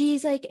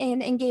 she's like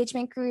in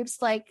engagement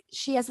groups, like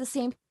she has the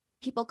same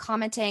people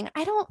commenting.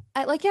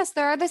 Yes,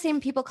 there are the same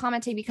people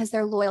commenting because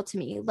they're loyal to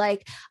me.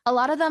 Like, a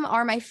lot of them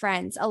are my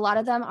friends. A lot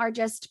of them are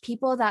just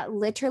people that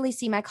literally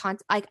see my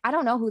content. Like, I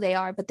don't know who they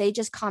are, but they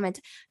just comment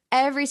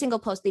every single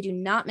post. They do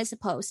not miss a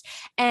post.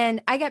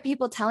 And I get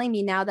people telling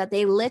me now that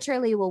they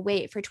literally will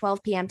wait for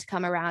 12 p.m. to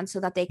come around so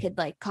that they could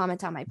like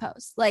comment on my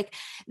post. Like,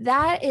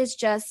 that is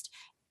just,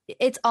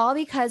 it's all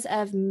because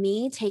of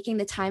me taking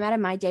the time out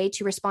of my day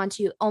to respond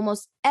to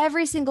almost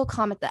every single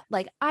comment that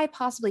like I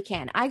possibly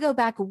can. I go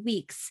back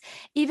weeks,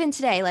 even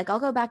today, like I'll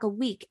go back a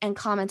week and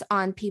comment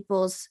on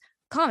people's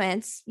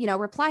comments,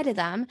 reply to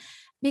them,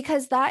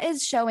 because that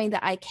is showing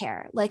that I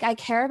care. Like, I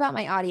care about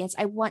my audience.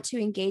 I want to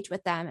engage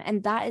with them.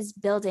 And that is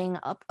building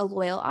up a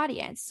loyal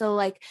audience. So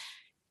like,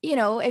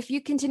 if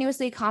you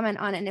continuously comment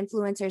on an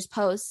influencer's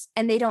posts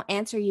and they don't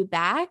answer you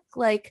back,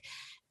 like,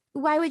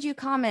 why would you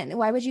comment?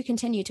 Why would you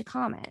continue to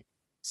comment?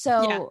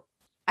 So yeah.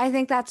 I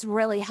think that's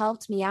really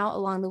helped me out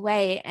along the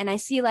way. And I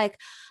see like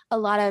a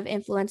lot of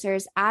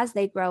influencers, as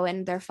they grow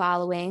in their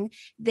following,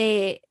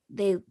 they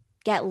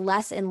get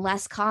less and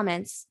less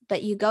comments,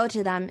 but you go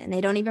to them and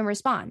they don't even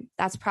respond.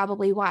 That's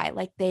probably why.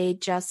 Like, they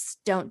just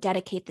don't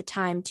dedicate the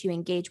time to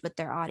engage with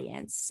their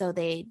audience. So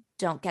they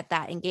don't get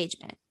that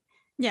engagement.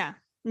 Yeah.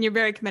 You're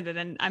very committed.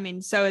 And I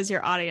mean, so is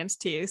your audience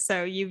too.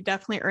 So you've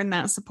definitely earned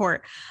that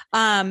support.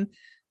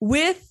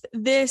 With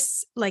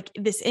this, like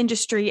this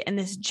industry and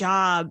this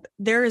job,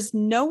 there is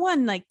no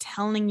one like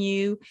telling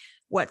you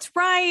what's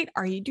right.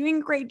 Are you doing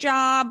a great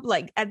job?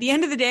 Like, at the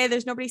end of the day,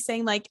 there's nobody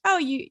saying like, oh,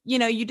 you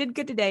did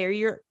good today, or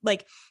you're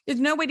like, there's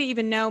no way to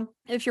even know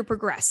if you're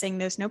progressing.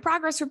 There's no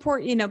progress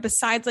report,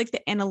 besides like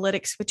the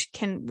analytics, which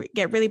can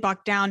get really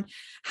bogged down.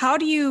 How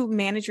do you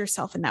manage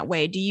yourself in that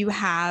way? Do you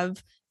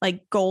have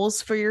like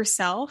goals for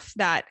yourself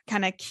that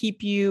kind of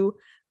keep you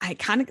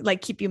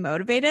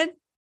motivated?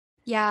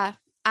 Yeah.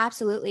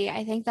 Absolutely.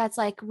 I think that's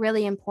like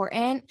really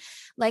important.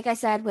 Like I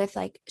said, with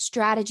like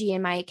strategy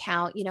in my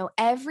account,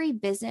 every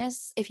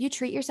business, if you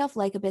treat yourself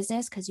like a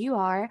business, because you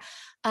are,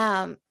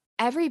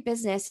 every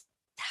business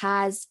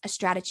has a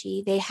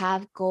strategy. They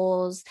have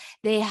goals.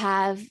 They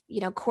have,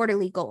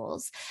 quarterly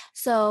goals.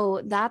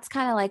 So that's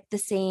kind of like the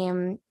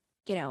same,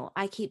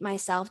 I keep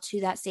myself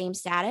to that same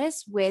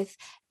status with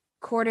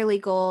quarterly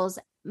goals,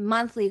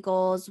 monthly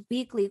goals,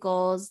 weekly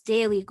goals,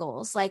 daily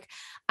goals. Like,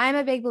 I'm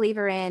a big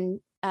believer in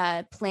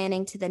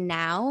planning to the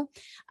now.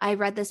 I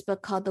read this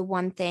book called The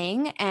One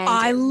Thing, and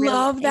I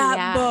love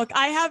that book.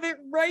 I have it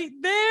right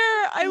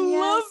there. I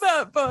love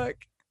that book.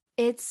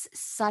 It's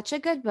such a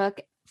good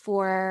book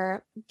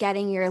for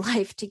getting your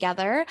life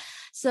together.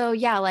 So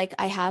yeah, like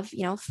I have,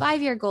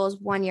 5-year goals,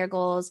 1-year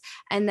goals,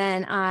 and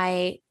then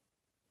I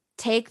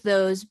take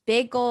those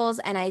big goals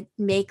and I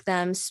make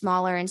them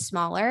smaller and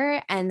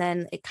smaller. And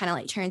then it kind of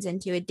like turns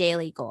into a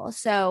daily goal.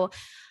 So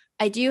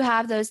I do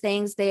have those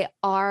things. They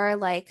are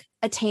like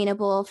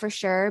attainable for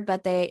sure,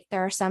 but there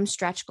are some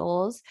stretch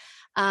goals.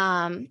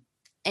 And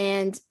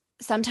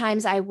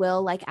sometimes I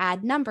will like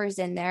add numbers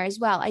in there as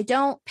well. I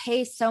don't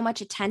pay so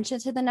much attention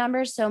to the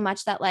numbers so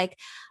much that like,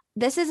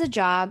 this is a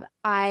job.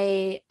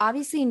 I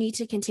obviously need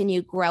to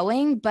continue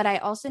growing, but I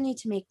also need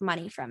to make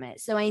money from it.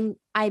 So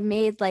I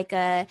made like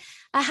a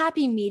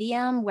happy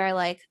medium where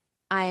like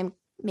I'm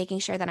making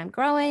sure that I'm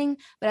growing,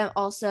 but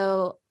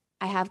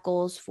I have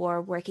goals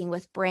for working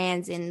with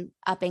brands and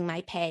upping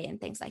my pay and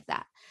things like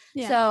that.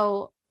 Yeah.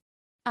 So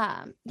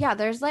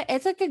there's like,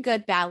 it's like a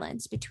good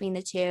balance between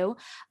the two.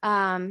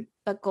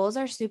 But goals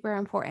are super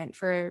important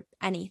for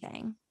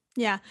anything.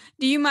 Yeah.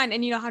 Do you mind,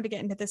 and you don't have to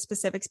get into the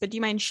specifics, but do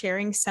you mind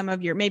sharing some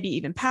of your maybe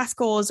even past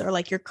goals or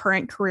like your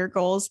current career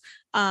goals?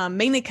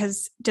 Mainly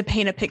because to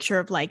paint a picture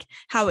of like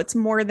how it's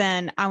more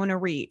than I want to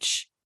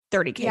reach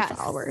 30K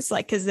followers,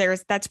 like, cause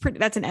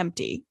that's an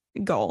empty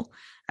goal.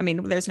 I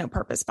mean, there's no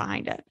purpose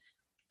behind it.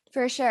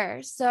 For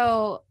sure.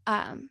 So,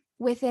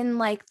 within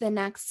like the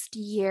next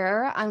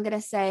year, I'm going to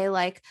say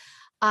like,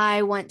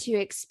 I want to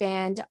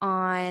expand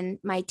on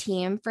my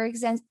team, for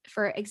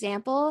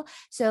example.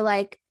 So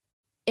like,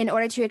 in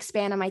order to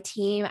expand on my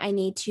team, I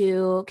need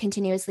to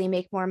continuously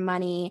make more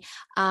money.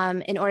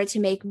 In order to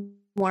make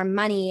more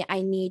money,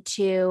 I need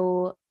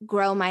to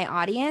grow my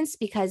audience,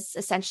 because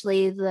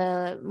essentially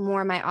the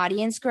more my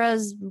audience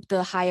grows,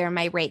 the higher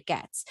my rate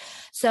gets.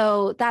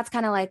 So that's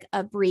kind of like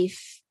a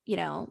brief,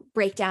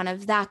 breakdown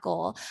of that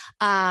goal.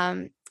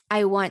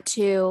 I want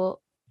to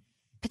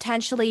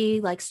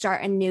potentially like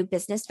start a new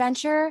business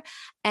venture,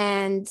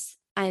 and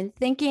I'm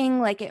thinking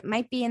like it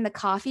might be in the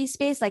coffee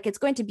space. Like it's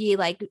going to be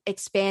like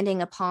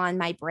expanding upon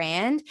my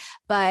brand,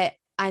 but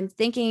I'm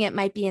thinking it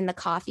might be in the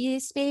coffee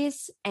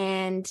space.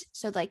 And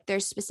so like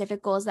there's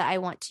specific goals that I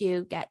want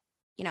to get,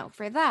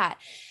 for that.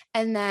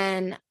 And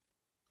then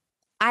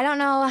I don't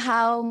know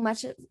how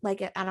much,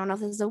 like, I don't know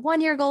if this is a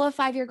 1-year goal, a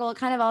 5-year goal. It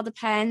kind of all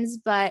depends.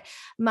 But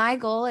my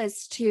goal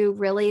is to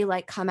really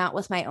like come out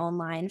with my own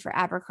line for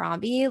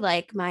Abercrombie,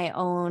 like my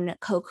own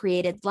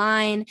co-created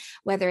line,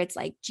 whether it's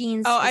like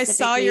jeans. Oh, I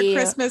saw your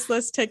Christmas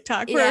list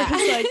TikTok where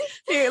it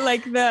was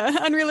like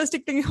the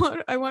unrealistic thing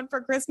I want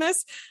for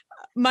Christmas,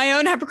 my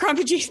own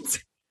Abercrombie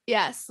jeans.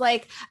 Yes.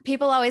 Like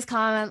people always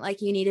comment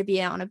like you need to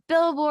be on a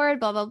billboard,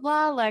 blah, blah,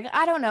 blah. Like,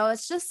 I don't know.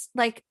 It's just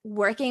like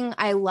working.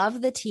 I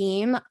love the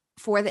team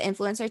for the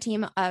influencer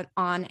team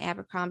on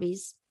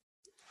Abercrombie's,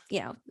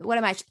 what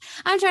am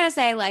I'm trying to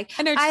say? Like,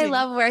 I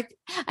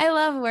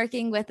love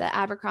working with the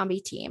Abercrombie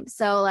team.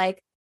 So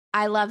like,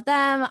 I love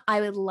them.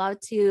 I would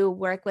love to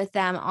work with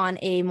them on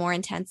a more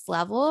intense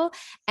level.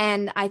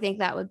 And I think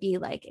that would be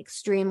like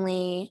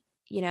extremely,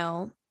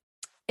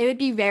 it would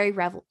be very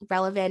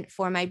relevant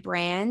for my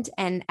brand,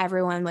 and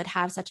everyone would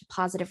have such a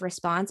positive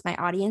response. My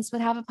audience would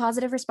have a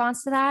positive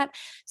response to that.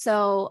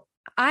 So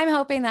I'm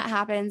hoping that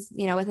happens,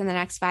 within the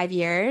next 5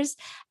 years,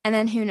 and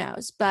then who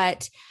knows,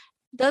 but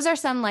those are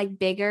some like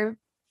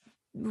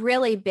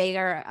really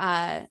bigger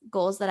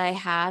goals that I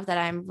have that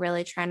I'm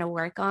really trying to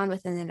work on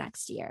within the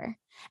next year.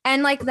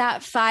 And like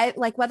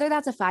whether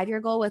that's a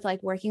 5-year goal with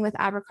like working with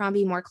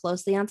Abercrombie more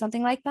closely on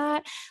something like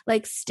that,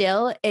 like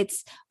still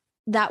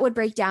that would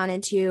break down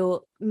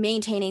into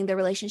maintaining the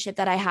relationship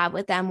that I have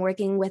with them,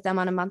 working with them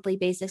on a monthly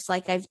basis,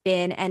 like I've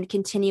been, and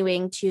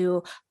continuing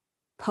to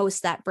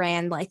post that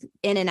brand like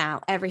in and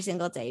out every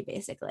single day,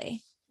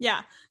 basically.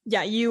 Yeah.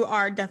 You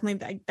are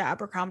definitely the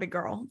Abercrombie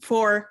girl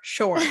for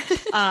sure.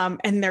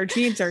 And their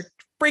jeans are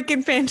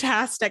freaking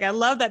fantastic. I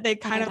love that they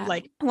kind of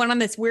like went on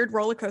this weird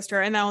roller coaster,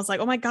 and I was like,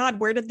 oh my God,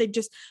 where did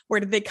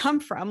they come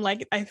from?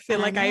 Like, I feel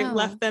like I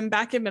left them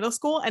back in middle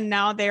school, and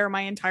now they are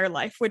my entire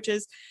life, which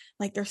is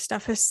like, their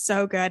stuff is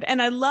so good.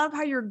 And I love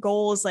how your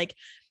goals like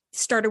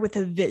started with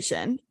a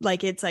vision.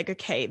 Like, it's like,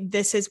 okay,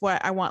 this is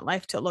what I want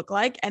life to look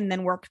like, and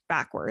then worked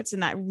backwards.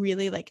 And that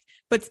really like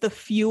puts the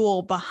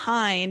fuel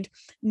behind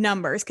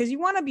numbers, because you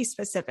want to be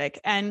specific,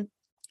 and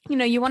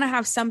you want to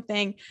have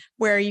something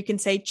where you can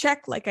say,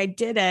 check, like I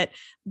did it,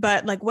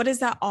 but like, what is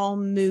that all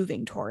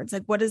moving towards?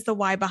 Like, what is the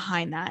why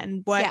behind that?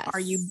 And what are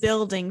you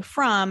building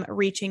from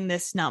reaching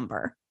this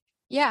number?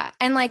 Yeah.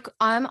 And like,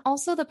 I'm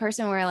also the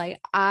person where like,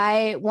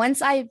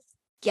 once I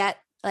get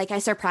like I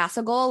surpass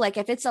a goal, like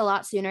if it's a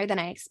lot sooner than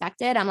I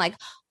expected, I'm like,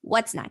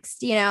 what's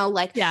next?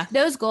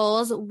 Those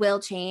goals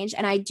will change,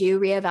 and I do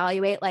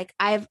reevaluate. Like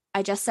I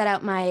just set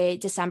out my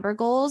December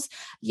goals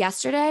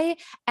yesterday,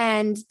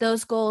 and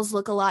those goals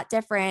look a lot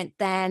different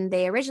than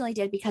they originally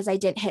did because I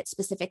didn't hit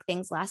specific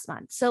things last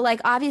month. So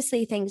like,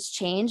 obviously things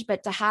change,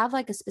 but to have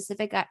like a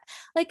specific,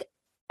 like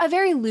a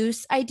very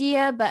loose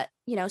idea, but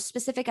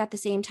specific at the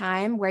same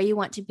time where you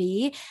want to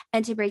be,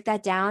 and to break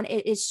that down,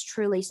 it is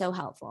truly so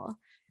helpful.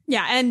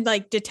 Yeah. And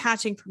like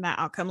detaching from that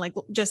outcome, like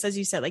just as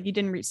you said, like you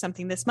didn't reach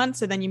something this month,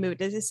 so then you move it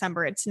to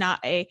December. It's not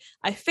I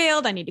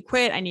failed, I need to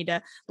quit, I need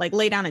to like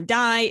lay down and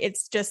die.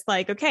 It's just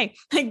like, okay,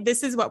 like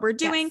this is what we're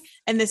doing,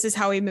 and this is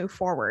how we move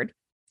forward.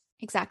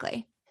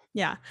 Exactly.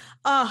 Yeah.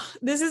 Oh,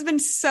 this has been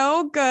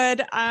so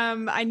good.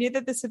 I knew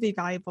that this would be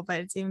valuable,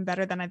 but it's even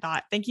better than I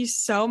thought. Thank you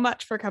so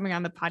much for coming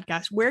on the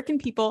podcast. Where can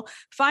people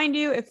find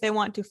you if they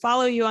want to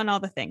follow you on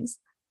all the things?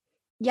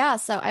 Yeah.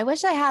 So I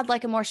wish I had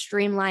like a more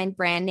streamlined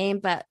brand name,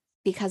 but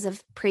because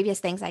of previous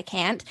things, I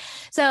can't.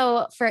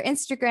 So for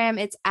Instagram,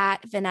 it's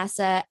at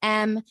Vanessa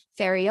M.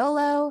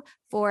 Ferriolo.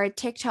 For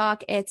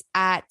TikTok,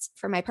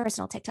 for my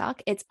personal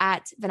TikTok, it's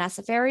at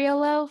Vanessa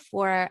Ferriolo.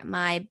 For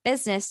my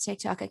business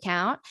TikTok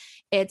account,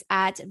 it's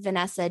at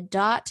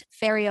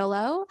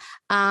Vanessa.Ferriolo.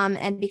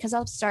 And because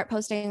I'll start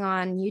posting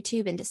on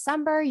YouTube in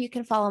December, you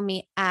can follow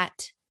me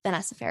at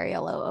Vanessa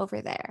Ferriolo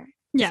over there.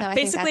 Yeah. So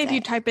basically, if you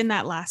type in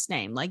that last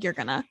name, like you're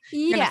gonna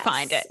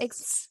find it.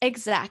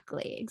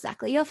 Exactly.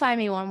 You'll find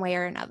me one way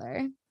or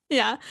another.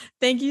 Yeah.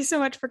 Thank you so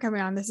much for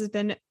coming on. This has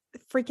been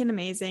freaking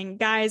amazing.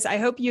 Guys, I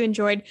hope you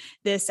enjoyed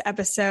this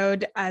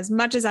episode as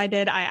much as I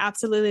did. I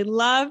absolutely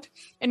loved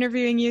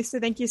interviewing you. So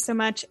thank you so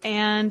much.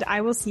 And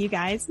I will see you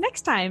guys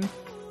next time.